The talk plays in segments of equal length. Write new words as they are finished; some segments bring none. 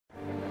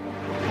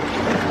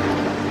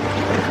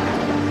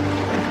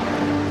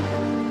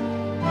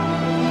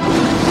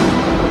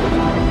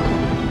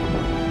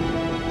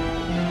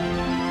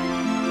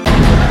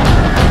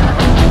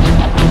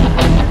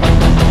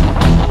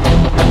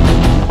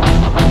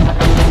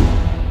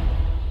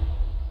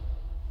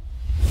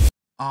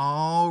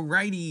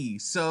Alrighty,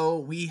 so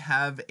we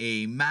have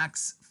a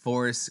Maxx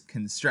Force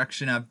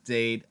construction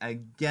update.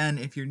 Again,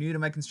 if you're new to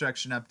my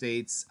construction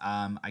updates,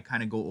 I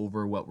kind of go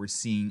over what we're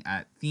seeing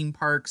at theme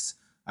parks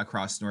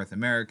across North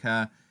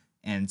America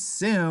and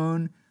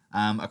soon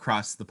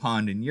across the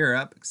pond in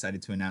Europe.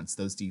 Excited to announce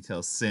those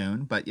details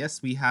soon. But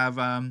yes, we have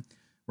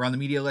we're on the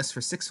media list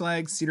for Six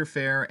Flags, Cedar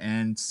Fair,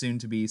 and soon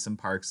to be some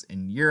parks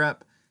in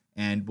Europe.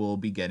 And we'll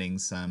be getting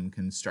some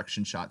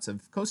construction shots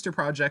of coaster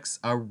projects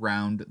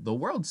around the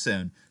world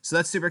soon. So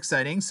that's super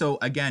exciting. So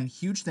again,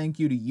 huge thank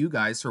you to you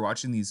guys for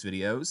watching these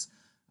videos.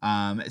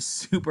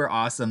 Super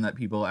awesome that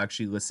people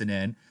actually listen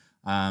in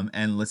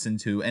and listen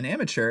to an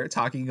amateur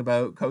talking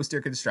about coaster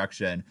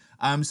construction.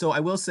 So I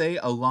will say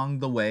along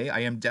the way,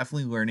 I am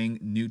definitely learning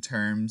new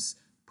terms,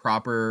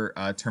 proper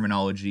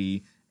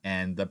terminology,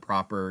 and the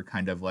proper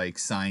kind of like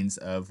signs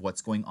of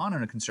what's going on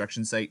a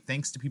construction site,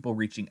 thanks to people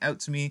reaching out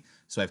to me.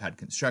 So I've had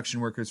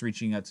construction workers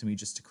reaching out to me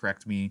just to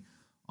correct me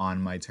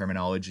on my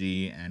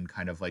terminology and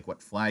kind of like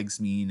what flags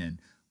mean and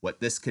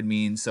what this could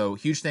mean. So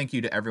huge thank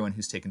you to everyone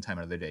who's taken time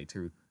out of their day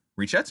to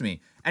reach out to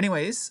me.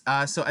 Anyways,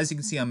 so as you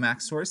can see on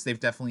Maxx Source, they've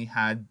definitely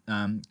had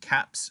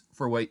caps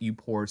for what you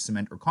pour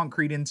cement or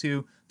concrete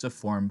into to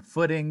form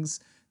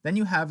footings. Then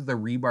you have the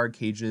rebar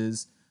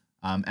cages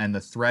and the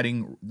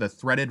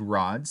threaded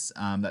rods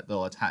that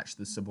they'll attach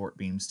the support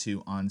beams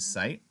to on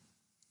site.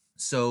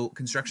 So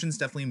construction's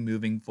definitely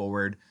moving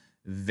forward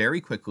very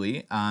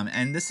quickly.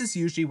 And this is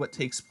usually what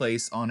takes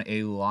place on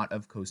a lot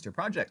of coaster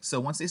projects.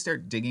 So once they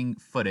start digging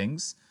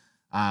footings,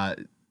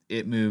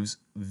 it moves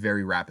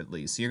very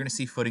rapidly. So you're going to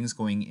see footings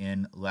going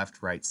in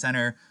left, right,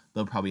 center.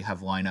 They'll probably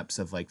have lineups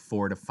of like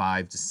 4 to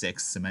 5 to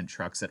 6 cement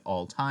trucks at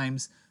all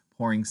times,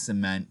 pouring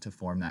cement to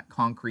form that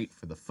concrete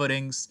for the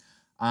footings.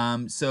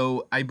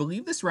 So I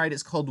believe this ride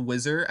is called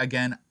Whizzer.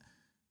 Again,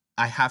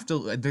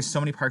 there's so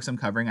many parks I'm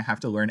covering, I have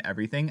to learn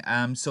everything.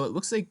 So it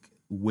looks like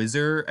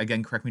Whizzer,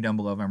 again, correct me down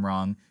below if I'm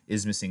wrong,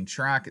 is missing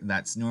track.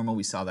 That's normal.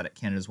 We saw that at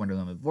Canada's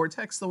Wonderland with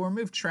Vortex. They'll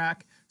remove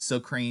track so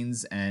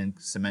cranes and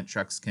cement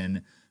trucks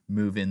can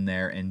move in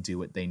there and do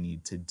what they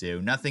need to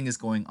do. Nothing is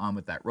going on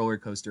with that roller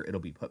coaster. It'll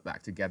be put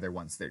back together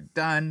once they're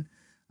done,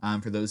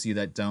 for those of you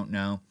that don't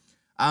know.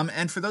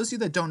 And for those of you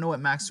that don't know what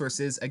Maxx Source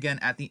is, again,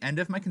 at the end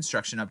of my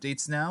construction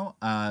updates now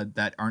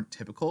that aren't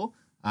typical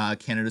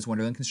Canada's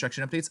Wonderland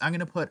construction updates, I'm going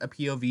to put a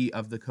POV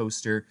of the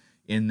coaster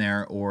in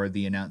there or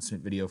the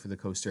announcement video for the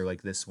coaster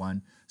like this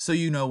one, so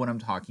you know what I'm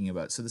talking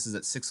about. So this is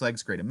at Six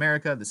Flags Great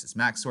America. This is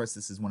Maxx Source.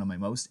 This is one of my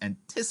most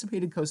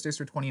anticipated coasters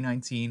for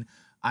 2019.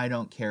 I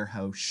don't care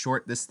how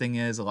short this thing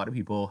is. A lot of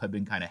people have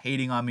been kind of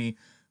hating on me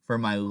for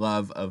my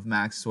love of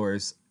Maxx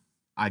Source.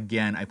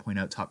 Again, I point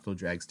out Top Thrill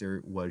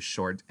Dragster was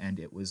short and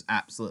it was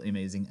absolutely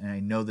amazing. And I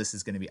know this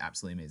is going to be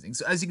absolutely amazing.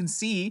 So as you can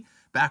see,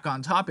 back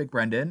on topic,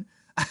 Brendan,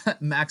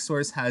 Maxx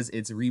Source has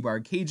its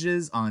rebar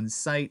cages on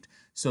site.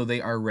 So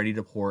they are ready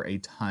to pour a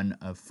ton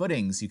of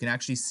footings. You can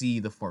actually see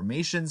the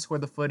formations for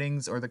the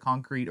footings or the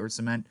concrete or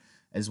cement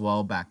as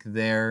well back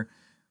there.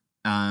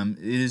 It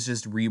is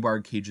just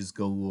rebar cages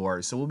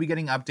galore. So we'll be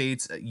getting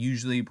updates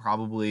usually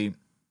probably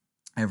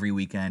every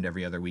weekend,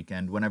 every other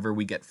weekend, whenever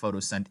we get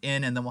photos sent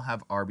in, and then we'll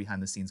have our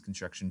behind the scenes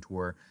construction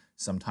tour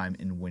sometime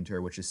in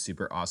winter, which is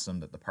super awesome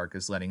that the park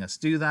is letting us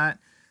do that.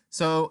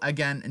 So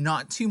again,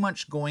 not too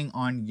much going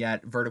on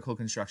yet. Vertical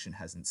construction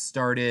hasn't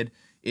started.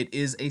 It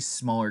is a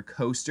smaller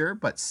coaster,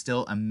 but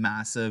still a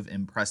massive,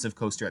 impressive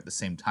coaster at the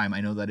same time. I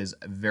know that is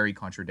very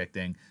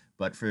contradicting,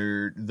 but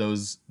for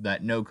those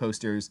that know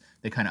coasters,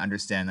 they kind of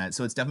understand that.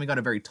 So it's definitely got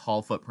a very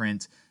tall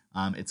footprint.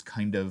 It's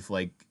kind of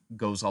like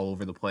goes all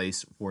over the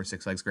place for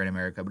Six Flags Great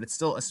America, but it's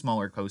still a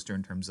smaller coaster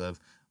in terms of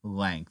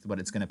length, but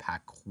it's going to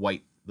pack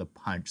quite the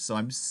punch. So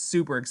I'm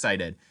super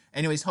excited.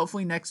 Anyways,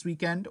 hopefully next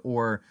weekend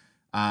or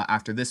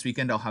after this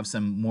weekend, I'll have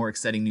some more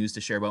exciting news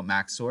to share about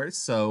Maxx Source.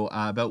 So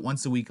about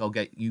once a week, I'll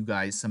get you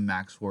guys some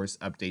Maxx Source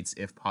updates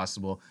if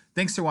possible.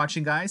 Thanks for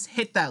watching, guys.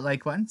 Hit that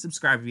like button,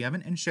 subscribe if you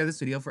haven't, and share this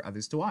video for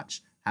others to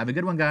watch. Have a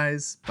good one,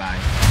 guys.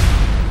 Bye.